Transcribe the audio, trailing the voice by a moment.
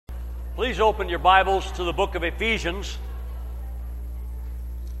Please open your Bibles to the book of Ephesians.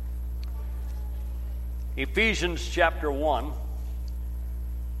 Ephesians chapter 1.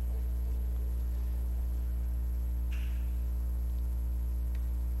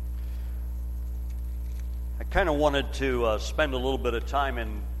 I kind of wanted to spend a little bit of time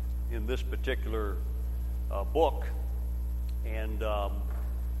in this particular book. And it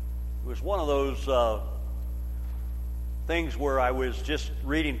was one of those things where I was just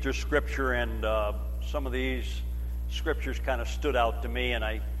reading through Scripture, and some of these Scriptures kind of stood out to me, and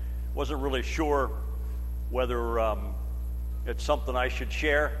I wasn't really sure whether it's something I should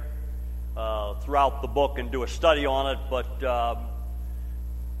share throughout the book and do a study on it. But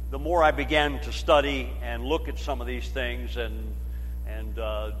the more I began to study and look at some of these things, and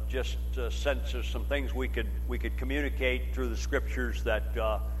just sense there's some things we could communicate through the Scriptures, that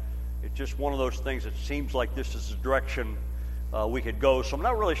it's just one of those things that seems like this is the direction we could go. So I'm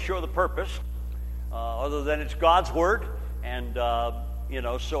not really sure the purpose, other than it's God's Word. And,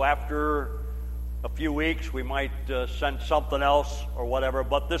 so after a few weeks, we might send something else or whatever.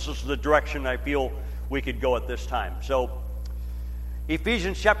 But this is the direction I feel we could go at this time. So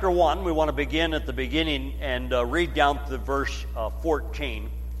Ephesians chapter 1, we want to begin at the beginning and read down to verse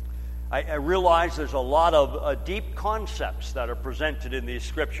 14. I realize there's a lot of deep concepts that are presented in these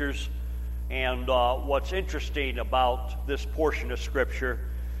Scriptures, and what's interesting about this portion of Scripture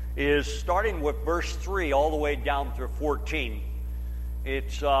is starting with verse 3 all the way down through 14.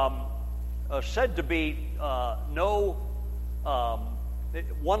 It's said to be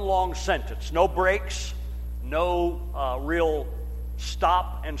one long sentence, no breaks, no real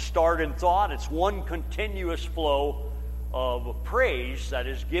stop and start in thought. It's one continuous flow of praise that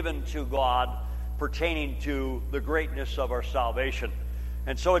is given to God pertaining to the greatness of our salvation.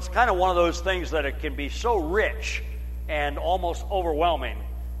 And so it's kind of one of those things that it can be so rich and almost overwhelming.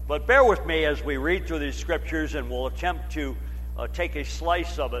 But bear with me as we read through these Scriptures, and we'll attempt to take a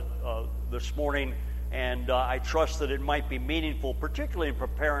slice of it this morning, and I trust that it might be meaningful, particularly in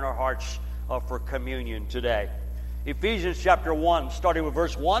preparing our hearts for communion today. Ephesians chapter 1, starting with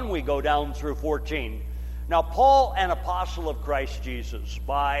verse 1, we go down through 14. Now, Paul, an apostle of Christ Jesus,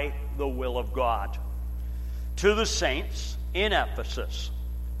 by the will of God, to the saints in Ephesus,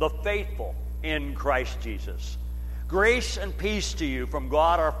 the faithful in Christ Jesus, grace and peace to you from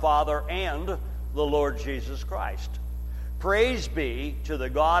God our Father and the Lord Jesus Christ. Praise be to the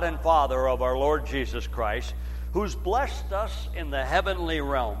God and Father of our Lord Jesus Christ, who's blessed us in the heavenly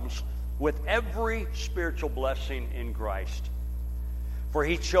realms with every spiritual blessing in Christ. For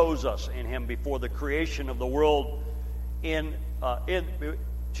he chose us in him before the creation of the world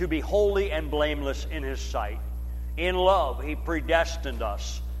to be holy and blameless in his sight. In love, he predestined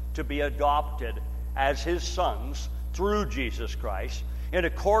us to be adopted as his sons through Jesus Christ, in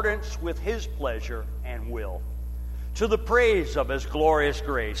accordance with his pleasure and will, to the praise of his glorious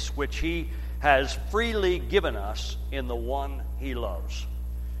grace, which he has freely given us in the one he loves.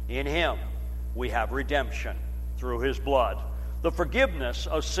 In him we have redemption through his blood, the forgiveness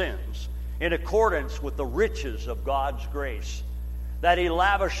of sins, in accordance with the riches of God's grace, that he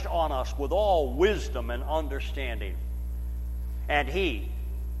lavished on us with all wisdom and understanding. And he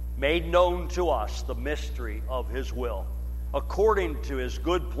made known to us the mystery of his will, according to his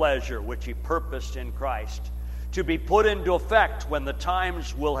good pleasure, which he purposed in Christ, to be put into effect when the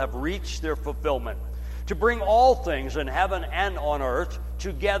times will have reached their fulfillment, to bring all things in heaven and on earth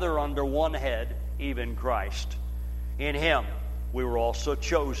together under one head, even Christ. In him we were also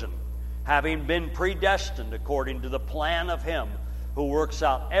chosen, having been predestined according to the plan of him who works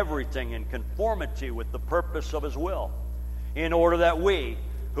out everything in conformity with the purpose of his will, in order that we,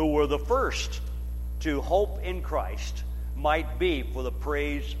 who were the first to hope in Christ, might be for the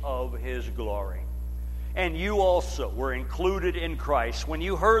praise of his glory. And you also were included in Christ when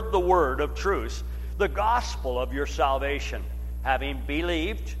you heard the word of truth, the gospel of your salvation. Having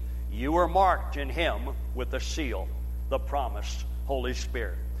believed, you were marked in him with the seal, the promised Holy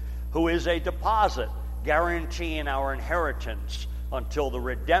Spirit, who is a deposit guaranteeing our inheritance until the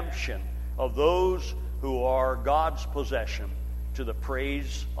redemption of those who are God's possession, to the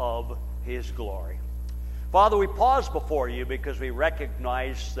praise of his glory. Father, we pause before you because we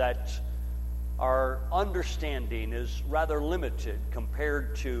recognize that our understanding is rather limited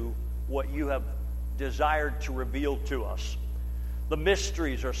compared to what you have desired to reveal to us. The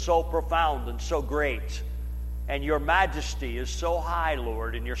mysteries are so profound and so great, and your majesty is so high,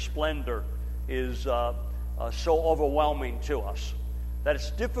 Lord, and your splendor is so overwhelming to us that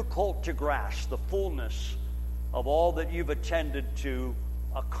it's difficult to grasp the fullness of all that you've intended to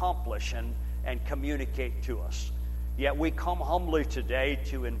accomplish and communicate to us. Yet we come humbly today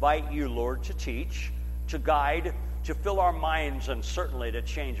to invite you, Lord, to teach, to guide, to fill our minds, and certainly to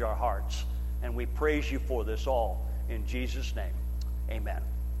change our hearts. And we praise you for this all. In Jesus' name, amen.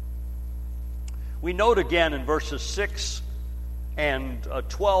 We note again in verses 6 and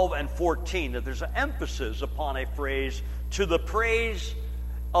 12 and 14 that there's an emphasis upon a phrase, to the praise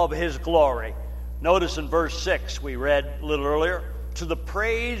of his glory. Notice in verse 6, we read a little earlier, to the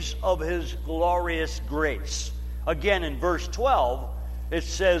praise of his glorious grace. Again, in verse 12, it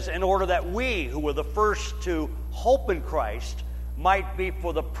says, in order that we, who were the first to hope in Christ, might be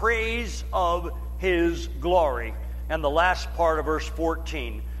for the praise of his glory. And the last part of verse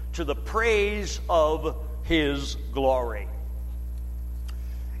 14, to the praise of his glory.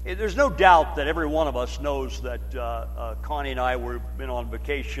 There's no doubt that every one of us knows that Connie and I were been on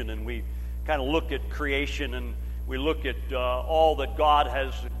vacation, and we kind of look at creation, and we look at all that God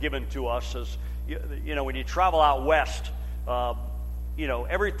has given to us. As you know, when you travel out west,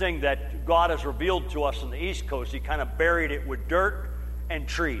 everything that God has revealed to us on the East Coast, He kind of buried it with dirt and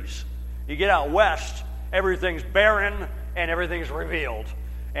trees. You get out west, everything's barren and everything's revealed.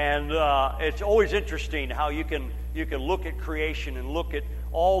 And it's always interesting how you can look at creation and look at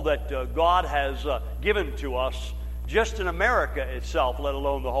all that God has given to us just in America itself, let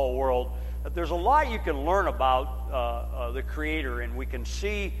alone the whole world. There's a lot you can learn about the Creator, and we can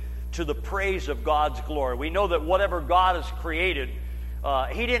see to the praise of God's glory. We know that whatever God has created,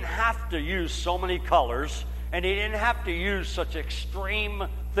 He didn't have to use so many colors, and He didn't have to use such extreme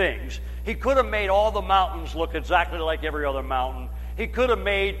things. He could have made all the mountains look exactly like every other mountain. He could have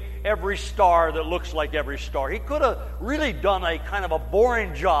made every star that looks like every star. He could have really done a kind of a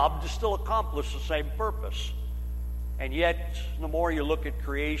boring job to still accomplish the same purpose. And yet, the more you look at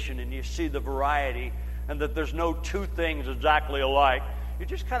creation and you see the variety, and that there's no two things exactly alike, it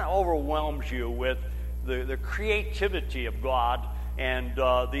just kind of overwhelms you with the creativity of God and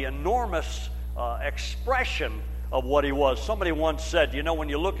the enormous expression of what He was. Somebody once said, when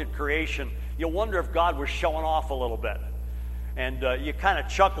you look at creation, you wonder if God was showing off a little bit. And you kind of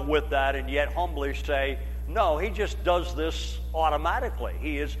chuckle with that, and yet humbly say, no, He just does this automatically.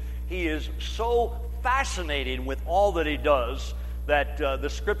 He is so fascinating with all that He does that the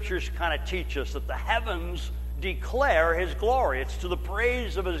Scriptures kind of teach us that the heavens declare His glory. It's to the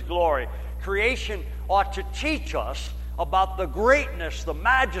praise of His glory. Creation ought to teach us about the greatness, the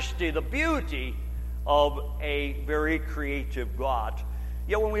majesty, the beauty of a very creative God.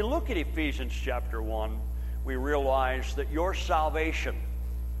 Yet when we look at Ephesians chapter 1, we realize that your salvation,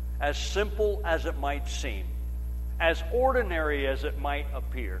 as simple as it might seem, as ordinary as it might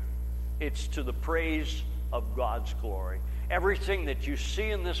appear, it's to the praise of God's glory. Everything that you see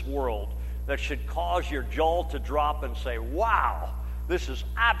in this world that should cause your jaw to drop and say, wow, this is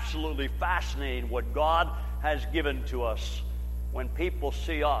absolutely fascinating what God has given to us. When people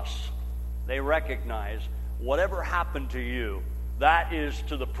see us, they recognize whatever happened to you, that is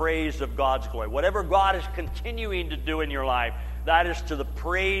to the praise of God's glory. Whatever God is continuing to do in your life, that is to the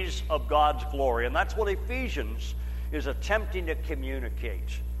praise of God's glory. And that's what Ephesians is attempting to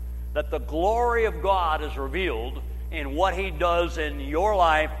communicate. That the glory of God is revealed in what He does in your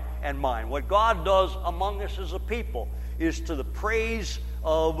life and mine. What God does among us as a people is to the praise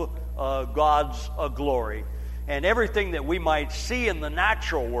of God's glory. And everything that we might see in the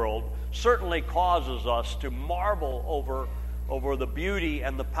natural world certainly causes us to marvel over the beauty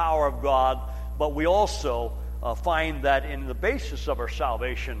and the power of God, but we also find that in the basis of our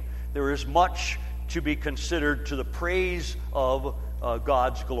salvation, there is much to be considered to the praise of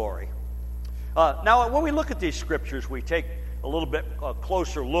God's glory. Now, when we look at these scriptures, we take a little bit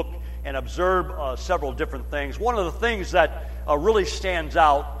closer look and observe several different things. One of the things that really stands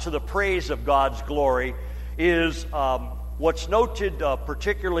out to the praise of God's glory is what's noted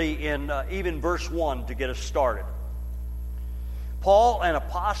particularly in even verse 1 to get us started. Paul, an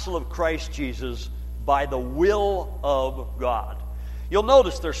apostle of Christ Jesus, by the will of God. You'll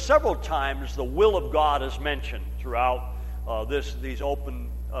notice there's several times the will of God is mentioned throughout these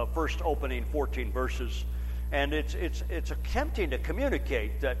first opening 14 verses. And it's attempting to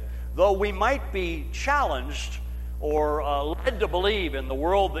communicate that though we might be challenged or led to believe in the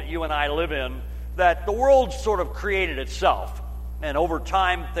world that you and I live in, that the world sort of created itself. And over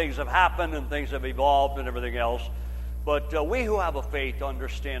time, things have happened and things have evolved and everything else. But we who have a faith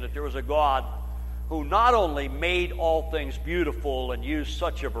understand that there was a God who not only made all things beautiful and used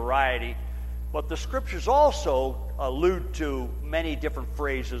such a variety, but the Scriptures also allude to many different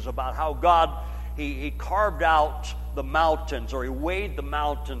phrases about how God, He carved out the mountains, or He weighed the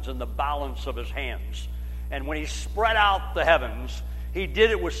mountains in the balance of His hands. And when He spread out the heavens, He did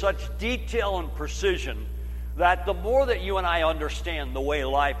it with such detail and precision that the more that you and I understand the way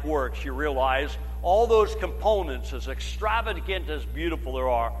life works, you realize all those components, as extravagant, as beautiful there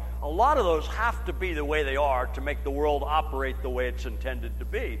are, a lot of those have to be the way they are to make the world operate the way it's intended to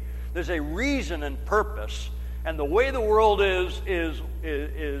be. There's a reason and purpose, and the way the world is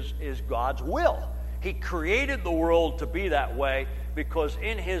God's will. He created the world to be that way because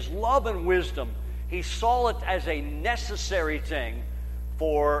in His love and wisdom, He saw it as a necessary thing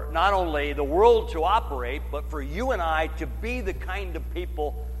for not only the world to operate, but for you and I to be the kind of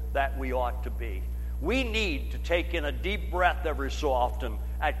people that we ought to be. We need to take in a deep breath every so often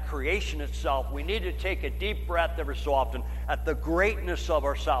at creation itself. We need to take a deep breath every so often at the greatness of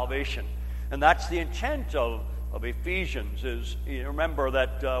our salvation. And that's the intent of Ephesians. Is, you remember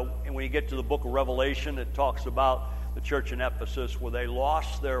that when you get to the book of Revelation, it talks about the church in Ephesus where they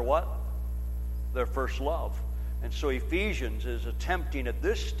lost their what? Their first love. And so Ephesians is attempting at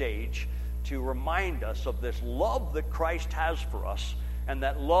this stage to remind us of this love that Christ has for us and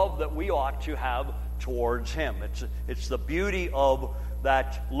that love that we ought to have towards Him. It's the beauty of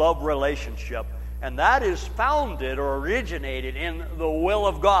that love relationship, and that is founded or originated in the will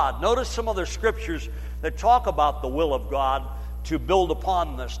of God. Notice some other scriptures that talk about the will of God to build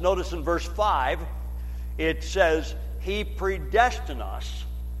upon this. Notice in verse 5, it says, He predestined us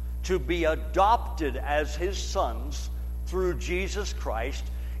to be adopted as His sons through Jesus Christ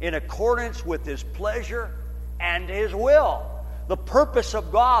in accordance with His pleasure and His will. The purpose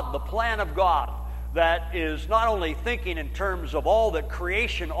of God, the plan of God, that is not only thinking in terms of all that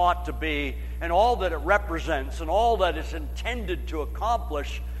creation ought to be and all that it represents and all that it's intended to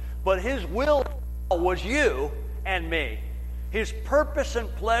accomplish, but His will was you and me. His purpose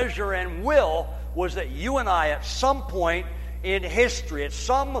and pleasure and will was that you and I at some point in history, at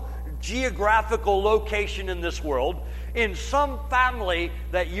some geographical location in this world, in some family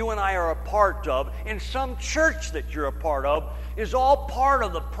that you and I are a part of, in some church that you're a part of, is all part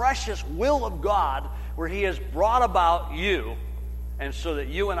of the precious will of God where He has brought about you, and so that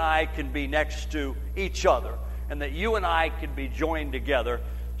you and I can be next to each other, and that you and I can be joined together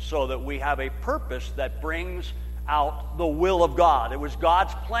so that we have a purpose that brings out the will of God. It was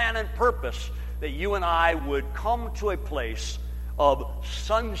God's plan and purpose that you and I would come to a place of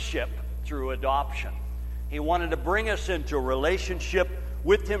sonship through adoption. He wanted to bring us into a relationship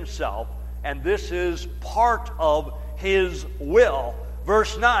with Himself, and this is part of His will.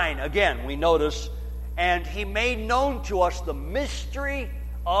 Verse 9, again, we notice, and He made known to us the mystery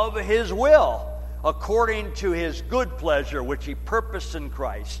of His will, according to His good pleasure, which He purposed in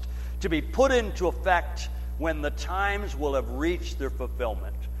Christ, to be put into effect when the times will have reached their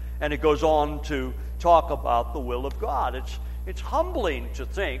fulfillment. And it goes on to talk about the will of God. It's humbling to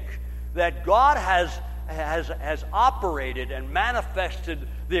think that God has operated and manifested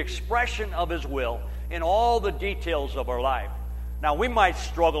the expression of His will in all the details of our life. Now, we might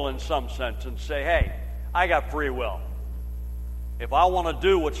struggle in some sense and say, hey, I got free will. If I want to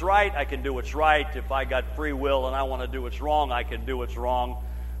do what's right, I can do what's right. If I got free will and I want to do what's wrong, I can do what's wrong.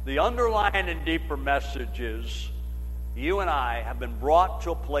 The underlying and deeper message is you and I have been brought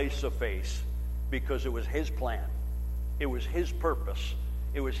to a place of faith because it was His plan. It was His purpose.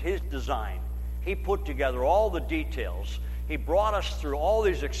 It was His design. He put together all the details. He brought us through all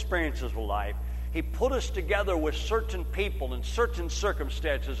these experiences of life. He put us together with certain people in certain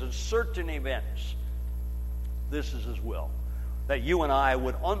circumstances and certain events. This is His will. That you and I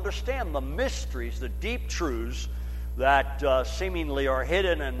would understand the mysteries, the deep truths that seemingly are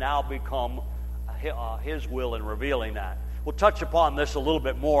hidden and now become His will in revealing that. We'll touch upon this a little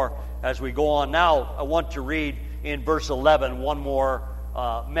bit more as we go on. Now, I want to read in verse 11 one more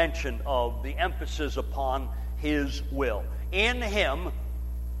mention of the emphasis upon His will. In Him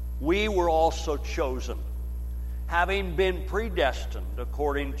we were also chosen, having been predestined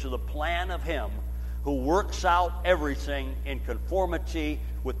according to the plan of Him who works out everything in conformity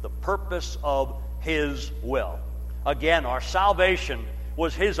with the purpose of His will. Again, our salvation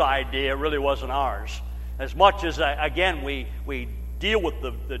was His idea, it really wasn't ours. As much as, again, we deal with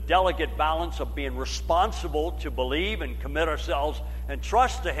the delicate balance of being responsible to believe and commit ourselves and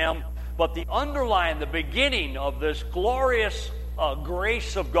trust to Him, but the underlying, the beginning of this glorious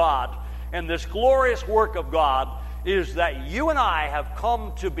grace of God and this glorious work of God is that you and I have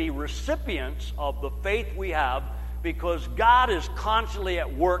come to be recipients of the faith we have because God is constantly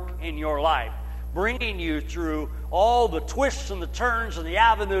at work in your life, bringing you through all the twists and the turns and the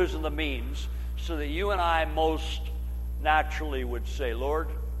avenues and the means so that you and I most naturally would say, Lord,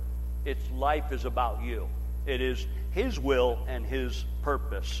 life is about you. It is His will and His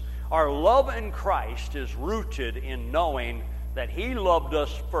purpose. Our love in Christ is rooted in knowing that He loved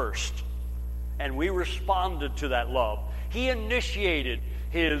us first and we responded to that love. He initiated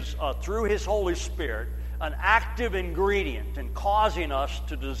through His Holy Spirit, an active ingredient in causing us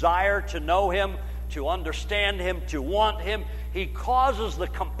to desire to know Him, to understand Him, to want Him. He causes the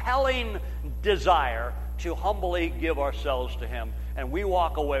compelling desire to humbly give ourselves to Him. And we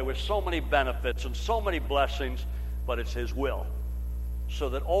walk away with so many benefits and so many blessings, but it's His will. So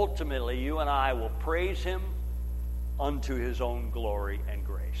that ultimately you and I will praise Him unto His own glory and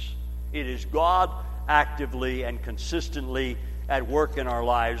grace. It is God actively and consistently at work in our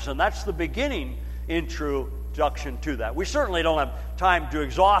lives, and that's the beginning introduction to that. We certainly don't have time to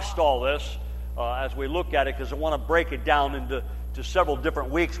exhaust all this as we look at it, because I want to break it down into several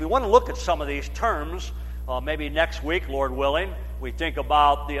different weeks. We want to look at some of these terms. Maybe next week, Lord willing, we think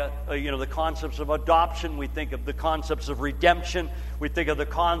about the concepts of adoption. We think of the concepts of redemption. We think of the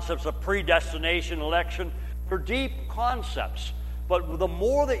concepts of predestination, election. They're deep concepts. But the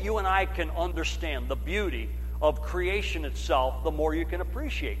more that you and I can understand the beauty of creation itself, the more you can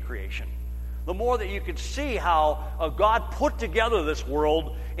appreciate creation. The more that you can see how God put together this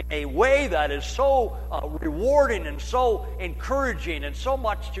world in a way that is so rewarding and so encouraging and so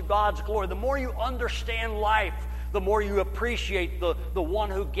much to God's glory. The more you understand life, the more you appreciate the one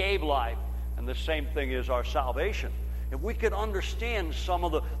who gave life. And the same thing is our salvation. If we could understand some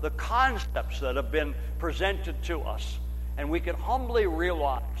of the concepts that have been presented to us, and we can humbly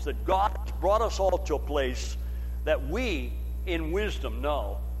realize that God has brought us all to a place that we, in wisdom,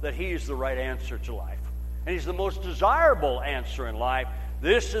 know that He is the right answer to life. And He's the most desirable answer in life.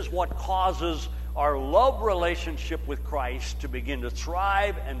 This is what causes our love relationship with Christ to begin to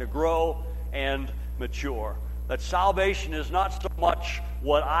thrive and to grow and mature. That salvation is not so much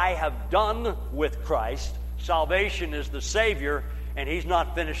what I have done with Christ. Salvation is the Savior, and He's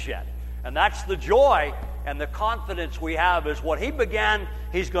not finished yet. And that's the joy and the confidence we have, is what He began,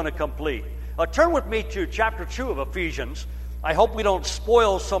 He's going to complete. Turn with me to chapter 2 of Ephesians. I hope we don't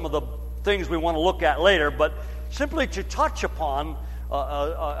spoil some of the things we want to look at later, but simply to touch upon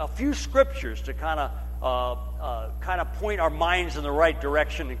a few scriptures to kind of point our minds in the right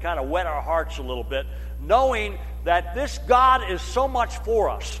direction and kind of whet our hearts a little bit, knowing that this God is so much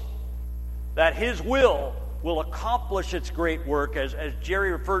for us, that His will accomplish its great work, as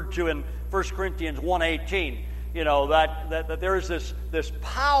Jerry referred to in 1 Corinthians 1:18, that there is this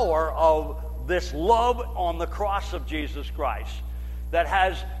power of this love on the cross of Jesus Christ that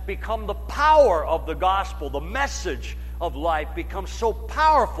has become the power of the gospel. The message of life becomes so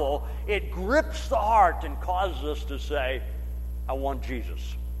powerful, it grips the heart and causes us to say, I want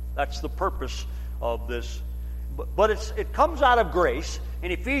Jesus. That's the purpose of this. But it comes out of grace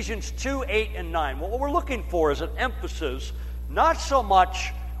in Ephesians 2:8 and 9. What we're looking for is an emphasis, not so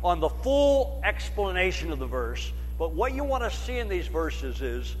much on the full explanation of the verse, but what you want to see in these verses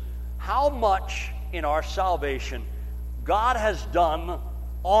is how much in our salvation God has done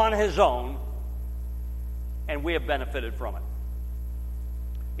on His own, and we have benefited from it.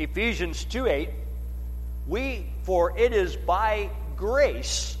 Ephesians 2:8, for it is by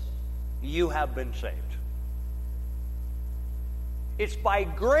grace you have been saved. It's by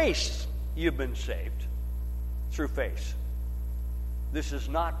grace you've been saved through faith. This is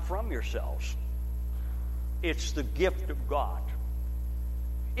not from yourselves. It's the gift of God.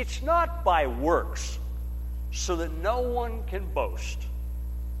 It's not by works, so that no one can boast.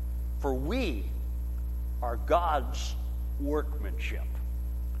 For we are God's workmanship,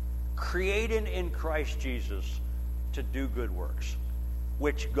 created in Christ Jesus to do good works,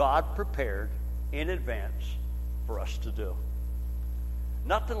 which God prepared in advance for us to do.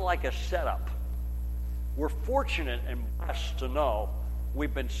 Nothing like a setup. We're fortunate and blessed to know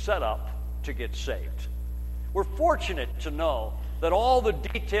we've been set up to get saved. We're fortunate to know that all the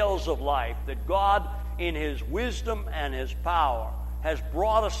details of life, that God in His wisdom and His power has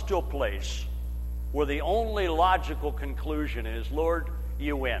brought us to a place where the only logical conclusion is, Lord,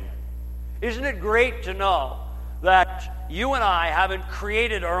 you win. Isn't it great to know that you and I haven't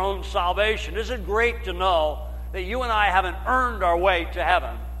created our own salvation? Isn't it great to know that you and I haven't earned our way to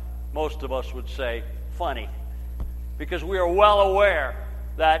heaven? Most of us would say, funny. Because we are well aware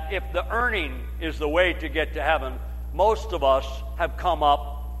that if the earning is the way to get to heaven, most of us have come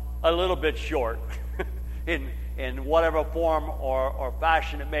up a little bit short in whatever form or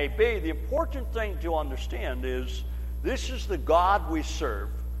fashion it may be. The important thing to understand is this is the God we serve,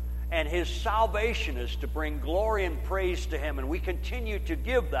 and His salvation is to bring glory and praise to Him, and we continue to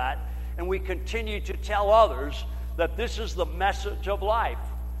give that, and we continue to tell others that this is the message of life,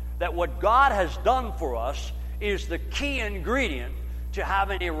 that what God has done for us is the key ingredient to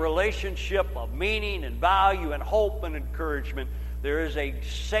having a relationship of meaning and value and hope and encouragement. There is a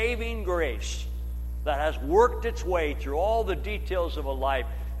saving grace that has worked its way through all the details of a life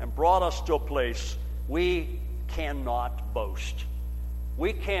and brought us to a place we cannot boast.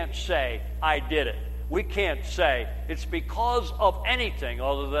 We can't say, I did it. We can't say it's because of anything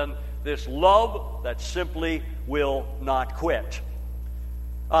other than this love that simply will not quit.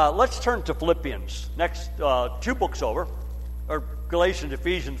 Let's turn to Philippians. Next, 2 books over, or Galatians,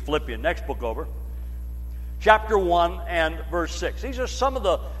 Ephesians, Philippians, next book over. Chapter 1 and verse 6. These are some of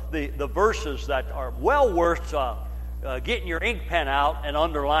the verses that are well worth getting your ink pen out and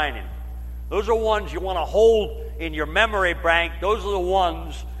underlining. Those are ones you want to hold in your memory bank. Those are the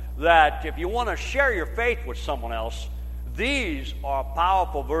ones that if you want to share your faith with someone else, these are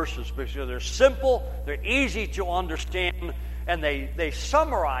powerful verses because they're simple, they're easy to understand, and they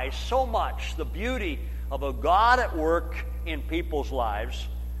summarize so much the beauty of a God at work in people's lives.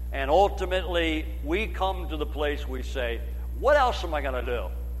 And ultimately, we come to the place we say, what else am I going to do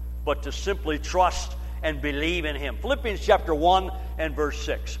but to simply trust and believe in Him? Philippians chapter 1 and verse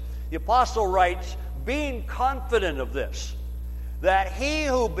 6. The apostle writes, being confident of this, that He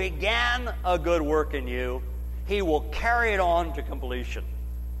who began a good work in you, He will carry it on to completion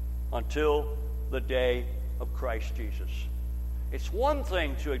until the day of Christ Jesus. It's one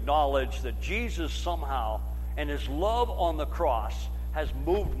thing to acknowledge that Jesus somehow and His love on the cross has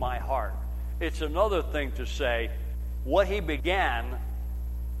moved my heart. It's another thing to say, what He began,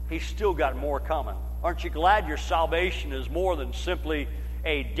 He's still got more coming. Aren't you glad your salvation is more than simply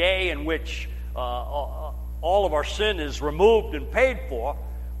a day in which all of our sin is removed and paid for?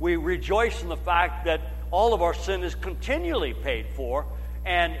 We rejoice in the fact that all of our sin is continually paid for,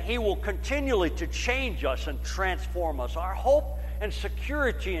 and He will continually to change us and transform us. Our hope and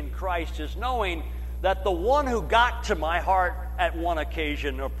security in Christ is knowing that the one who got to my heart at one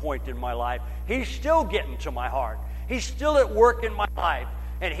occasion or point in my life, He's still getting to my heart. He's still at work in my life,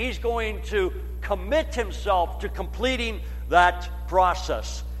 and He's going to commit Himself to completing that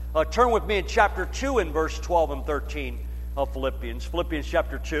process. Turn with me in chapter 2 in verse 12 and 13 of Philippians. Philippians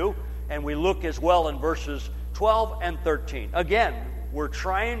chapter 2, and we look as well in verses 12 and 13. Again, we're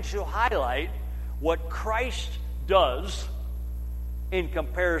trying to highlight what Christ does in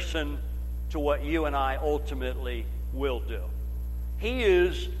comparison to what you and I ultimately will do. He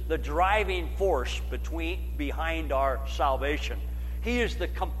is the driving force behind our salvation. He is the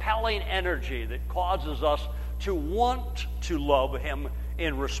compelling energy that causes us to want to love Him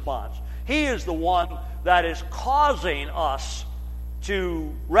in response. He is the one that is causing us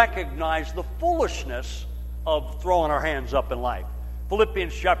to recognize the foolishness of throwing our hands up in life.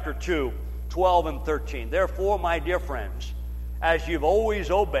 Philippians chapter 2, 12 and 13. Therefore, my dear friends, as you've always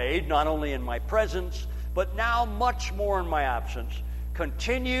obeyed, not only in my presence, but now much more in my absence,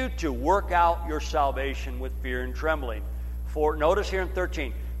 continue to work out your salvation with fear and trembling. For, notice here in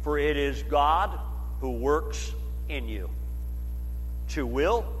 13, for it is God who works in you to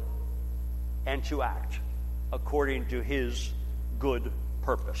will and to act according to His good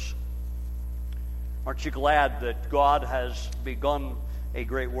purpose. Aren't you glad that God has begun a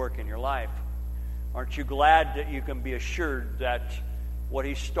great work in your life? Aren't you glad that you can be assured that what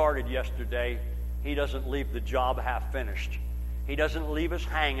He started yesterday, He doesn't leave the job half finished. He doesn't leave us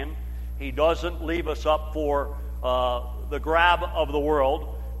hanging. He doesn't leave us up for the grab of the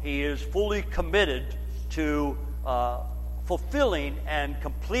world. He is fully committed to fulfilling and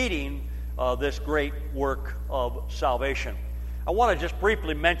completing this great work of salvation. I want to just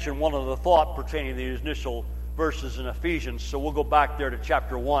briefly mention one of the thought pertaining to these initial verses in Ephesians. So we'll go back there to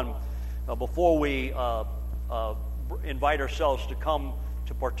chapter 1 before we invite ourselves to come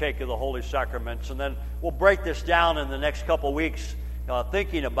to partake of the holy sacraments. And then we'll break this down in the next couple of weeks,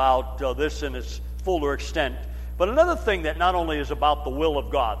 thinking about this in its fuller extent. But another thing that not only is about the will of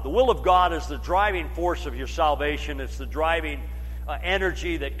God. The will of God is the driving force of your salvation. It's the driving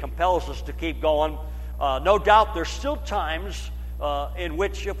energy that compels us to keep going. No doubt there's still times in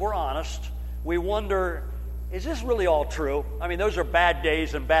which, if we're honest, we wonder, is this really all true? I mean, those are bad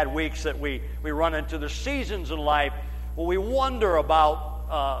days and bad weeks that we run into. The seasons in life where we wonder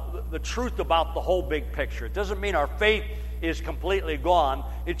about the truth about the whole big picture. It doesn't mean our faith is completely gone.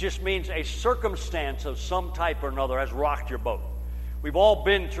 It just means a circumstance of some type or another has rocked your boat. We've all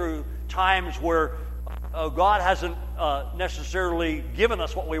been through times where God hasn't necessarily given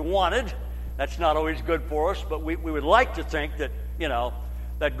us what we wanted. That's not always good for us, but we would like to think that,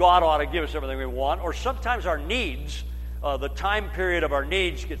 that God ought to give us everything we want. Or sometimes our needs, the time period of our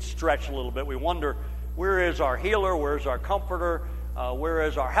needs gets stretched a little bit. We wonder, where is our healer? Where is our comforter? Where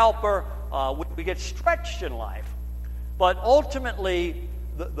is our helper? We get stretched in life. But ultimately,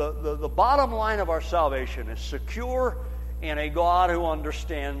 the bottom line of our salvation is secure in a God who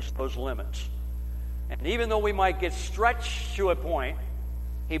understands those limits. And even though we might get stretched to a point,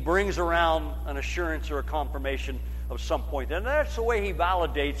 he brings around an assurance or a confirmation of some point. And that's the way he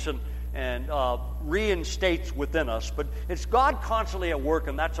validates and reinstates within us. But it's God constantly at work,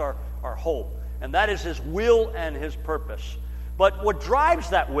 and that's our hope. And that is his will and his purpose. But what drives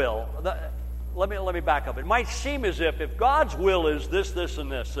that will, let me back up. It might seem as if God's will is this,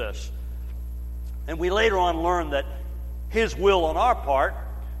 and this, and we later on learn that his will on our part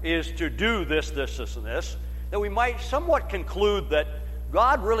is to do this, and this, that we might somewhat conclude that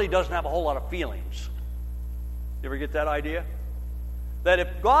God really doesn't have a whole lot of feelings. You ever get that idea? That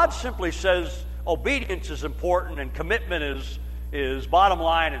if God simply says obedience is important and commitment is bottom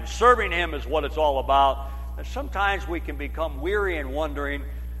line and serving him is what it's all about, that sometimes we can become weary and wondering,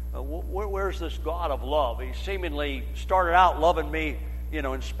 where's this God of love? He seemingly started out loving me,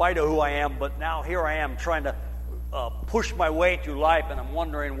 in spite of who I am, but now here I am trying to push my way through life, and I'm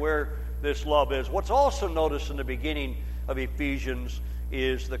wondering where this love is. What's also noticed in the beginning of Ephesians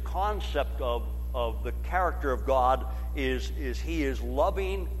is the concept of the character of God is he is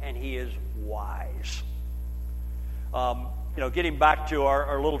loving and he is wise. Getting back to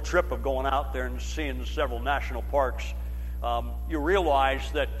our little trip of going out there and seeing several national parks, you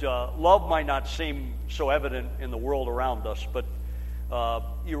realize that love might not seem so evident in the world around us, but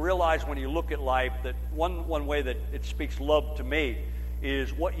you realize when you look at life that one way that it speaks love to me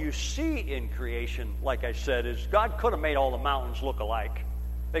is what you see in creation, like I said, is God could have made all the mountains look alike.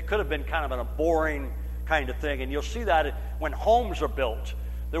 They could have been kind of a boring kind of thing. And you'll see that when homes are built.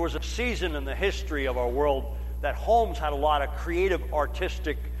 There was a season in the history of our world that homes had a lot of creative,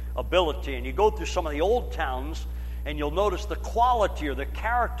 artistic ability. And you go through some of the old towns, and you'll notice the quality or the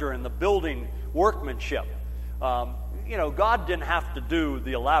character in the building workmanship. God didn't have to do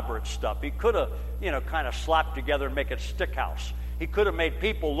the elaborate stuff. He could have, kind of slapped together and make a stick house. He could have made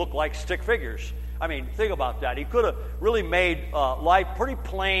people look like stick figures. I mean, think about that. He could have really made life pretty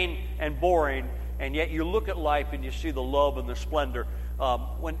plain and boring, and yet you look at life and you see the love and the splendor.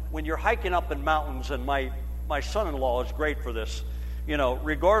 When you're hiking up in mountains, and my son-in-law is great for this,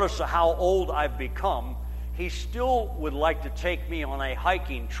 regardless of how old I've become, he still would like to take me on a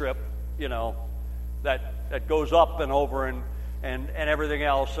hiking trip, that goes up and over and everything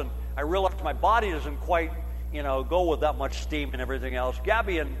else. And I realized my body doesn't quite, go with that much steam and everything else.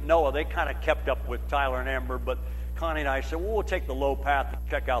 Gabby and Noah, they kind of kept up with Tyler and Amber, but Connie and I said, well, we'll take the low path and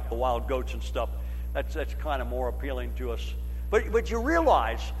check out the wild goats and stuff. That's kind of more appealing to us. But you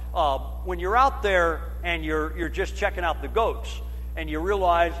realize when you're out there and you're just checking out the goats, and you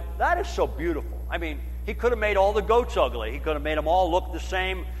realize that is so beautiful. I mean, he could have made all the goats ugly. He could have made them all look the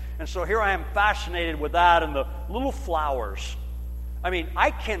same. And so here I am fascinated with that and the little flowers. I mean, I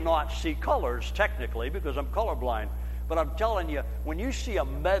cannot see colors technically because I'm colorblind. But I'm telling you, when you see a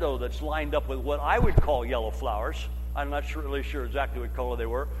meadow that's lined up with what I would call yellow flowers, I'm not really sure exactly what color they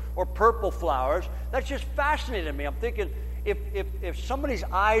were, or purple flowers, that's just fascinating me. I'm thinking, if somebody's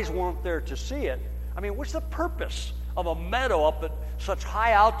eyes weren't there to see it, I mean, what's the purpose of a meadow up at such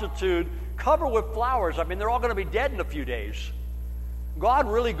high altitude, covered with flowers? I mean, they're all going to be dead in a few days.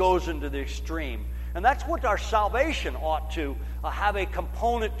 God really goes into the extreme. And that's what our salvation ought to have a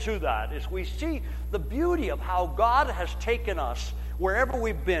component to that, is we see the beauty of how God has taken us wherever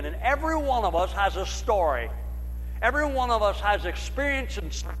we've been. And every one of us has a story. Every one of us has experience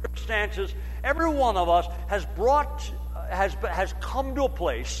and circumstances. Every one of us has come to a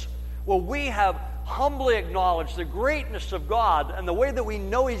place where we have humbly acknowledged the greatness of God. And the way that we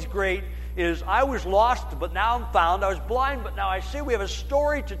know He's great is, I was lost, but now I'm found. I was blind, but now I see. We have a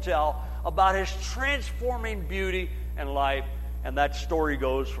story to tell about His transforming beauty and life. And that story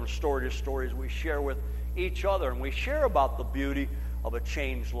goes from story to story as we share with each other. And we share about the beauty of a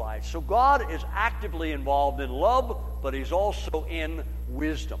changed life. So God is actively involved in love, but He's also in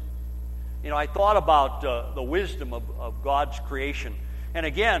wisdom. I thought about the wisdom of God's creation. And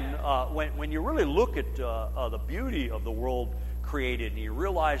again, when you really look at the beauty of the world created, and you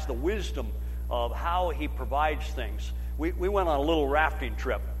realize the wisdom of how He provides things. We went on a little rafting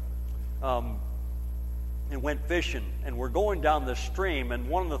trip and went fishing, and we're going down this stream, and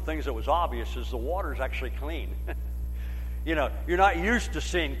one of the things that was obvious is the water's actually clean. You're not used to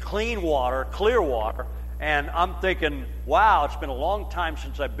seeing clean water, clear water, and I'm thinking, wow, it's been a long time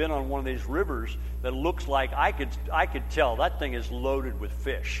since I've been on one of these rivers that looks like I could tell that thing is loaded with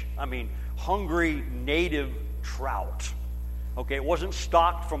fish. I mean, hungry native trout. Okay, it wasn't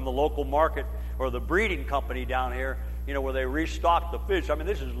stocked from the local market or the breeding company down here, where they restock the fish. I mean,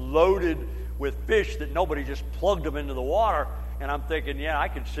 this is loaded with fish that nobody just plugged them into the water. And I'm thinking, yeah, I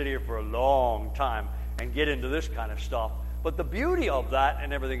could sit here for a long time and get into this kind of stuff. But the beauty of that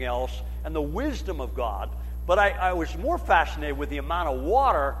and everything else, and the wisdom of God, but I was more fascinated with the amount of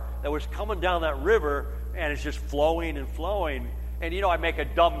water that was coming down that river, and it's just flowing and flowing. And, I make a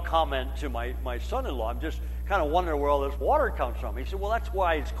dumb comment to my son-in-law. I'm just kind of wondering where all this water comes from. He said, well, that's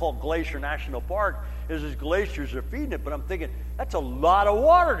why it's called Glacier National Park, is these glaciers are feeding it. But I'm thinking, that's a lot of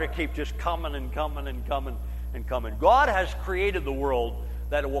water to keep just coming and coming and coming and coming. God has created the world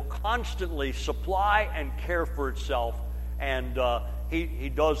that it will constantly supply and care for itself. And he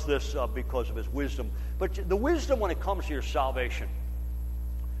does this because of his wisdom. But the wisdom when it comes to your salvation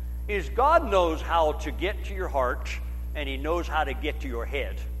is God knows how to get to your heart, and he knows how to get to your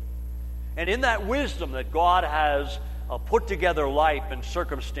head. And in that wisdom that God has put together life and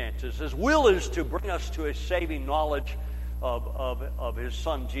circumstances, his will is to bring us to a saving knowledge of his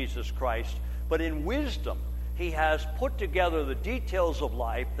Son, Jesus Christ. But in wisdom, he has put together the details of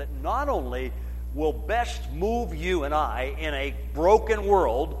life that not only will best move you and I in a broken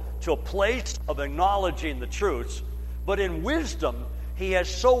world to a place of acknowledging the truths, but in wisdom, he has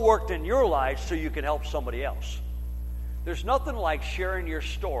so worked in your life so you can help somebody else. There's nothing like sharing your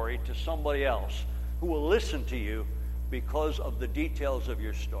story to somebody else who will listen to you because of the details of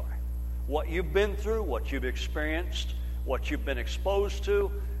your story. What you've been through, what you've experienced, what you've been exposed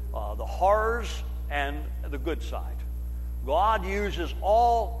to, the horrors and the good side. God uses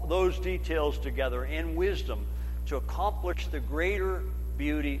all those details together in wisdom to accomplish the greater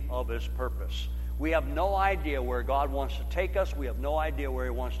beauty of his purpose. We have no idea where God wants to take us. We have no idea where he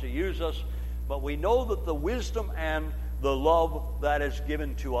wants to use us. But we know that the wisdom and the love that is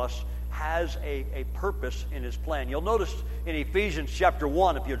given to us has a purpose in his plan. You'll notice in Ephesians chapter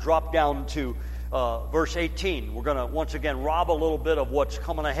 1, if you drop down to verse 18, we're going to once again rob a little bit of what's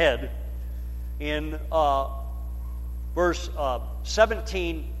coming ahead. In verse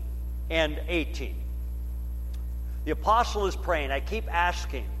 17 and 18, the apostle is praying, I keep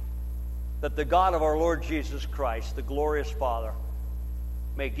asking that the God of our Lord Jesus Christ, the glorious Father,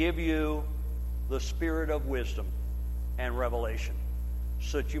 may give you the spirit of wisdom and revelation,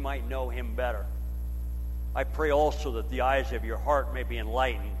 so that you might know him better. I pray also that the eyes of your heart may be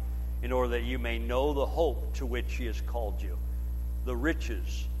enlightened, in order that you may know the hope to which he has called you, the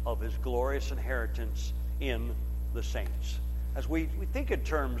riches of his glorious inheritance in the saints. As we think in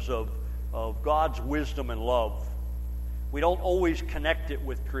terms of God's wisdom and love, we don't always connect it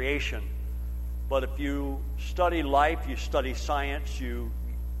with creation, but if you study life, you study science, you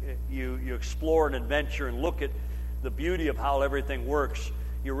explore an adventure and look at the beauty of how everything works,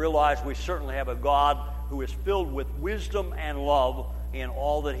 you realize we certainly have a God who is filled with wisdom and love in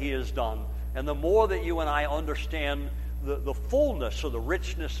all that he has done. And the more that you and I understand the fullness or the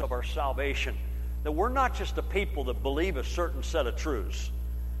richness of our salvation, that we're not just a people that believe a certain set of truths.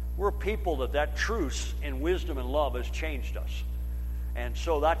 We're a people that truth in wisdom and love has changed us. And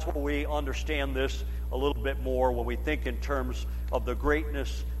so that's where we understand this a little bit more when we think in terms of the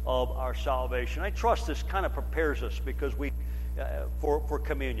greatness of our salvation. I trust this kind of prepares us because for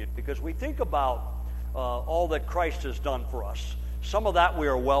communion, because we think about all that Christ has done for us. Some of that we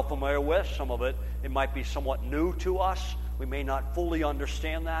are well familiar with. Some of it might be somewhat new to us. We may not fully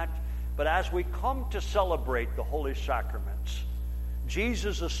understand that. But as we come to celebrate the Holy Sacraments,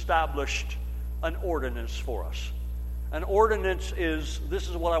 Jesus established an ordinance for us. An ordinance is, this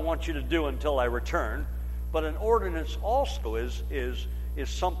is what I want you to do until I return. But an ordinance also is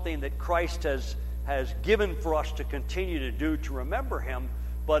something that Christ has given for us to continue to do to remember him.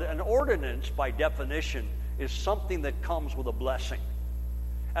 But an ordinance, by definition, is something that comes with a blessing.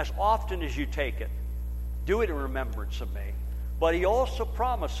 As often as you take it, do it in remembrance of me. But he also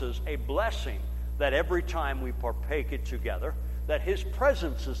promises a blessing that every time we partake it together, that his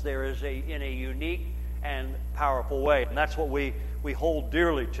presence is there in a unique and powerful way. And that's what we hold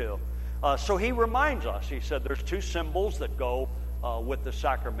dearly to. So he reminds us, he said there's two symbols that go with the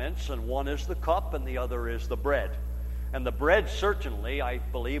sacraments, and one is the cup and the other is the bread. And the bread, certainly, I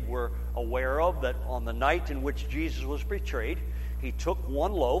believe we're aware of that on the night in which Jesus was betrayed, he took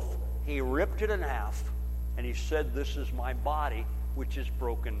one loaf, he ripped it in half, and he said, this is my body, which is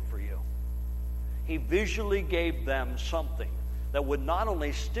broken for you. He visually gave them something that would not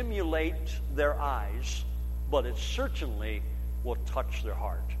only stimulate their eyes, but it certainly will touch their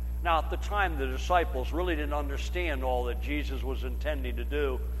heart. Now, at the time, the disciples really didn't understand all that Jesus was intending to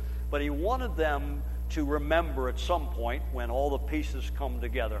do, but he wanted them to remember at some point, when all the pieces come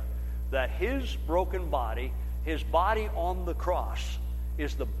together, that his broken body, his body on the cross,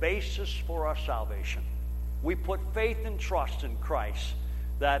 is the basis for our salvation. We put faith and trust in Christ,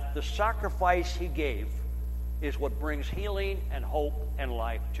 that the sacrifice he gave is what brings healing and hope and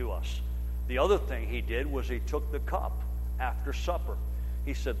life to us. The other thing he did was he took the cup after supper.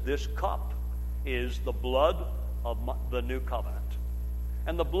 He said, this cup is the blood of the new covenant.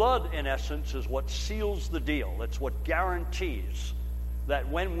 And the blood, in essence, is what seals the deal. It's what guarantees that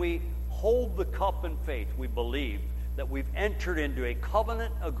when we hold the cup in faith, we believe that we've entered into a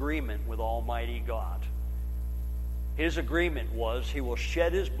covenant agreement with Almighty God. His agreement was he will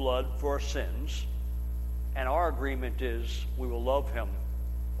shed his blood for our sins, and our agreement is we will love him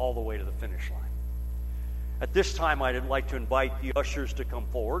all the way to the finish line. At this time, I'd like to invite the ushers to come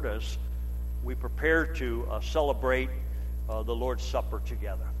forward as we prepare to celebrate the Lord's Supper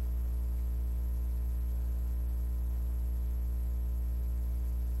together.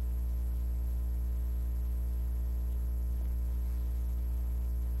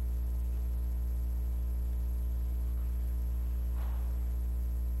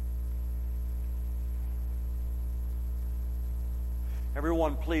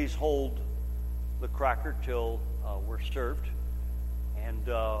 Everyone, please hold the cracker till we're served. And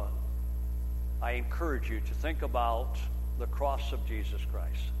I encourage you to think about the cross of Jesus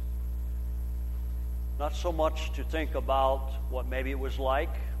Christ. Not so much to think about what maybe it was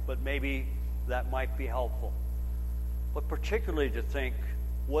like, but maybe that might be helpful. But particularly to think,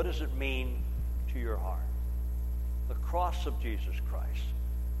 what does it mean to your heart? The cross of Jesus Christ,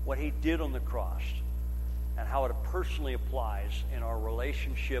 what he did on the cross, and how it personally applies in our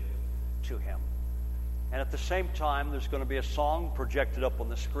relationship to him. And at the same time, there's going to be a song projected up on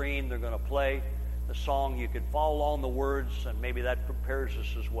the screen. They're going to play the song. You can follow along the words, and maybe that prepares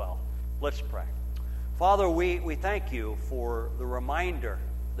us as well. Let's pray. Father, we thank you for the reminder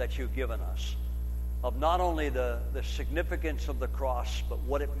that you've given us of not only the significance of the cross, but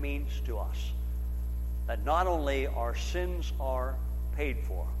what it means to us. That not only our sins are paid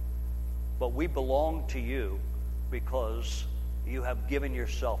for, but we belong to you because you have given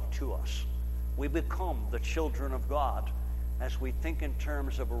yourself to us. We become the children of God as we think in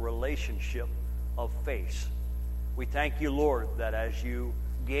terms of a relationship of faith. We thank you, Lord, that as you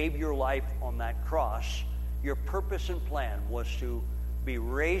gave your life on that cross, your purpose and plan was to be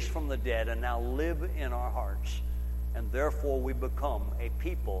raised from the dead and now live in our hearts. And therefore we become a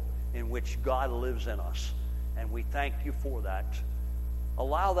people in which God lives in us. And we thank you for that.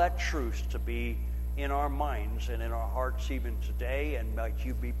 Allow that truth to be in our minds and in our hearts even today, and might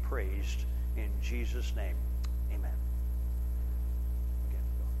you be praised in Jesus' name.